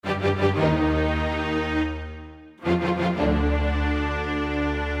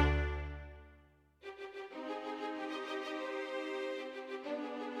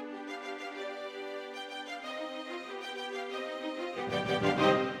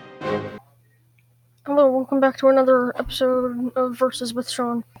welcome back to another episode of Versus with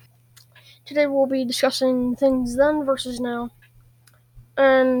Sean. Today we'll be discussing things then versus now.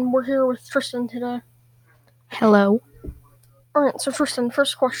 And we're here with Tristan today. Hello. Alright, so Tristan,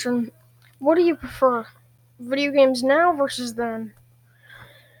 first question. What do you prefer? Video games now versus then?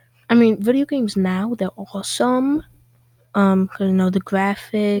 Video games now, they're awesome. 'Cause, the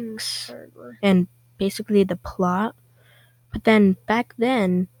graphics and basically the plot. But then back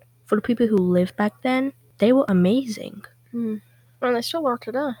then, for the people who lived back then, they were amazing. And they still are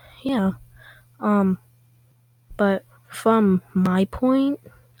today. Yeah. But from my point,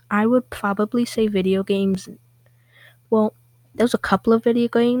 I would probably say video games. Well, there's a couple of video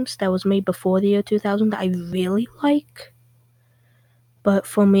games that was made before the year 2000 that I really like. But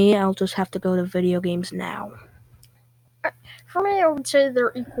for me, I'll just have to go to video games now. For me, I would say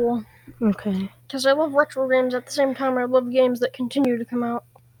they're equal. Okay. Because I love retro games at the same time I love games that continue to come out.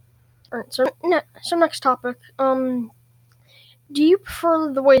 Alright, so next topic. Do you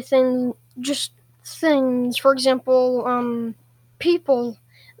prefer the way things, for example, people,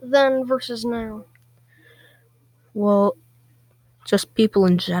 then versus now? Well, just people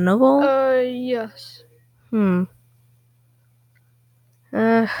in general? Yes.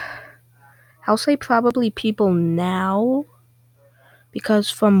 I'll say probably people now, because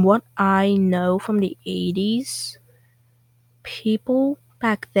from what I know from the 80s, people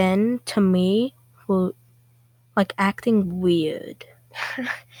back then, to me, were, acting weird.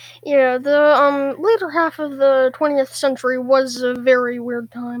 Yeah, the later half of the 20th century was a very weird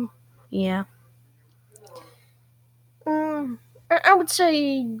time. Yeah. I would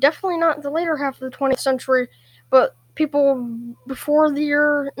say definitely not the later half of the 20th century, but people before the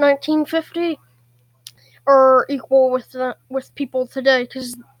year 1950 are equal with people today,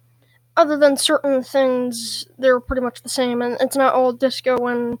 because other than certain things, they're pretty much the same, and it's not all disco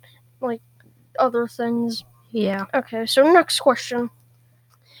and, other things. Yeah. Okay, so next question.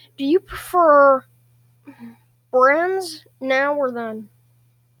 Do you prefer brands now or then?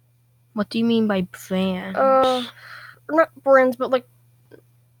 What do you mean by brands? Not brands, but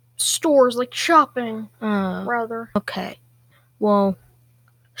stores, shopping, rather. Okay. Well,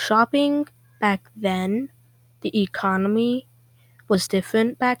 shopping back then, the economy was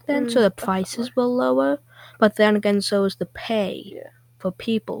different back then, so the prices were lower, but then again, so was the pay for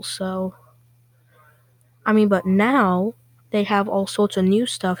people, so... but now, they have all sorts of new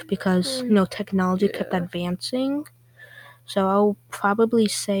stuff because, technology kept advancing, so I'll probably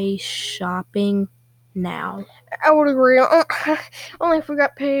say shopping now. I would agree. Only if we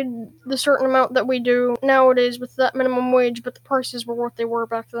got paid the certain amount that we do nowadays with that minimum wage, but the prices were what they were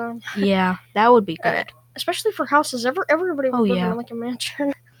back then. Yeah, that would be good. Especially for houses. Everybody would live in a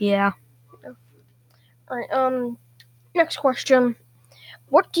mansion. Yeah. Alright, next question.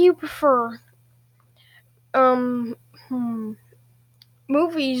 What do you prefer?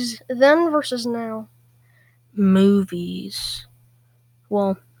 Movies then versus now? Movies.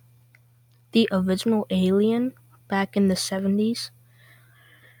 Well, the original Alien back in the 70s.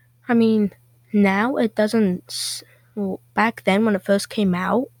 Now it doesn't... Well, back then when it first came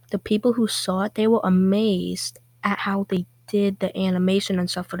out, the people who saw it, they were amazed at how they did the animation and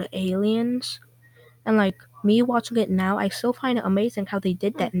stuff for the aliens. And me watching it now, I still find it amazing how they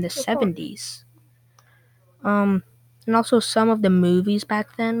did that in the 70s. And also some of the movies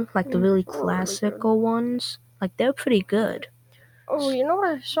back then, the really classical ones, they're pretty good. Oh, you know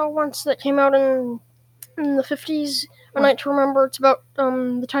what I saw once that came out in the 50s? A Night to Remember. It's about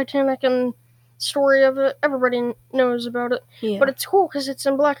the Titanic and story of it. Everybody knows about it. Yeah. But it's cool because it's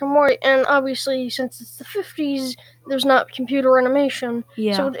in black and white, and obviously since it's the 50s, there's not computer animation.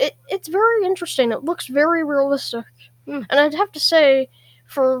 Yeah. So it's very interesting. It looks very realistic. And I'd have to say,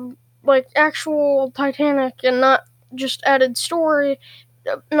 for actual Titanic and not just added story,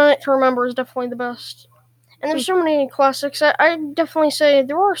 Night to Remember is definitely the best. And there's so many classics. I definitely say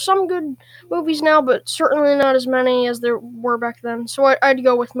there are some good movies now, but certainly not as many as there were back then. So I'd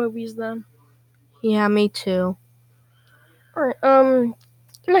go with movies then. Yeah, me too. Alright,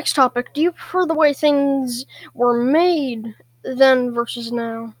 next topic. Do you prefer the way things were made then versus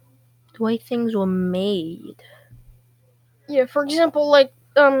now? The way things were made? Yeah, for example,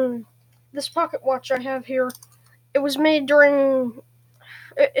 this pocket watch I have here. It was made during...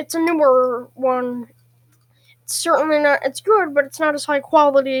 It's a newer one. It's certainly not... It's good, but it's not as high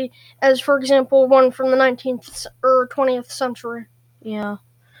quality as, for example, one from the 19th or 20th century. Yeah.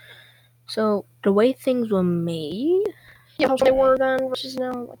 So, the way things were made? Yeah, how they were then versus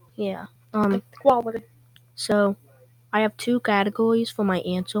now. Yeah. Quality. So, I have two categories for my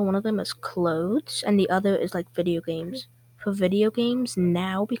answer. One of them is clothes, and the other is video games. For video games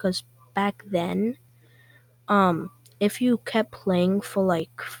now, because back then, if you kept playing for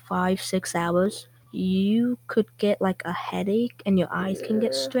like 5-6 hours, you could get like a headache and your eyes can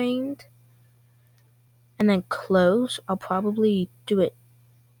get strained. And then clothes, I'll probably do it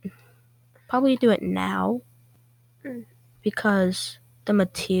now because the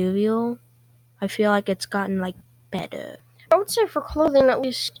material, I feel like it's gotten like better. I would say for clothing, at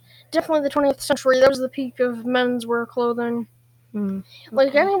least, definitely the 20th century, that was the peak of menswear clothing. Okay.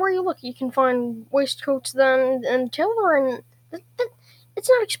 Like, anywhere you look, you can find waistcoats then, and tailoring, it's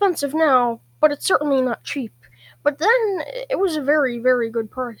not expensive now, but it's certainly not cheap. But then, it was a very, very good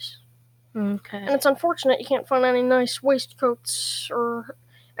price. Okay. And it's unfortunate you can't find any nice waistcoats or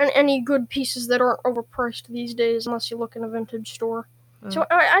any good pieces that aren't overpriced these days unless you look in a vintage store. So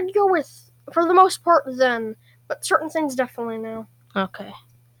I'd go with, for the most part, then, but certain things definitely now. Okay.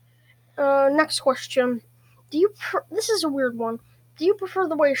 Next question. This is a weird one. Do you prefer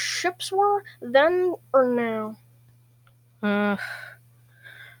the way ships were then or now?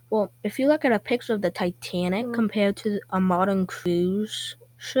 Well, if you look at a picture of the Titanic compared to a modern cruise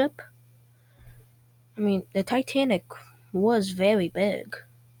ship, I mean, the Titanic was very big.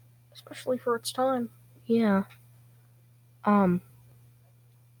 Especially for its time. Yeah.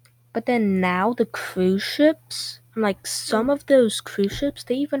 But then now the cruise ships, like some of those cruise ships,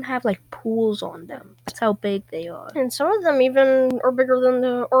 they even have like pools on them. That's how big they are. And some of them even are bigger than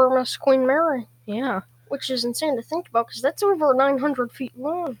the RMS Queen Mary. Yeah. Which is insane to think about because that's over 900 feet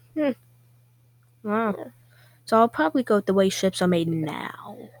long. Wow. Yeah. So I'll probably go with the way ships are made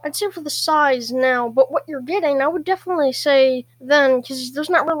now. I'd say for the size now, but what you're getting, I would definitely say then, because there's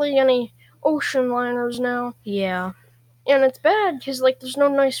not really any ocean liners now. Yeah. And it's bad, because, like, there's no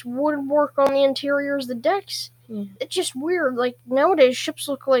nice woodwork on the interiors, the decks. Yeah. It's just weird. Like, nowadays, ships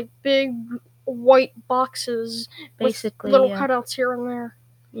look like big white boxes basically, with little cutouts here and there.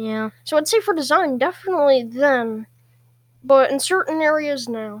 Yeah. So I'd say for design, definitely then, but in certain areas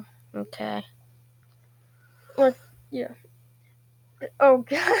now. Okay. Yeah. Oh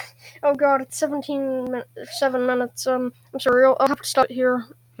god, it's 7 minutes. I'm sorry, I'll have to stop here.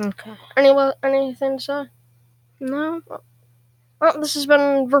 Okay. Anything to say? No. Well, this has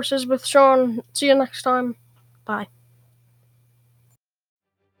been Versus with Sean. See you next time. Bye.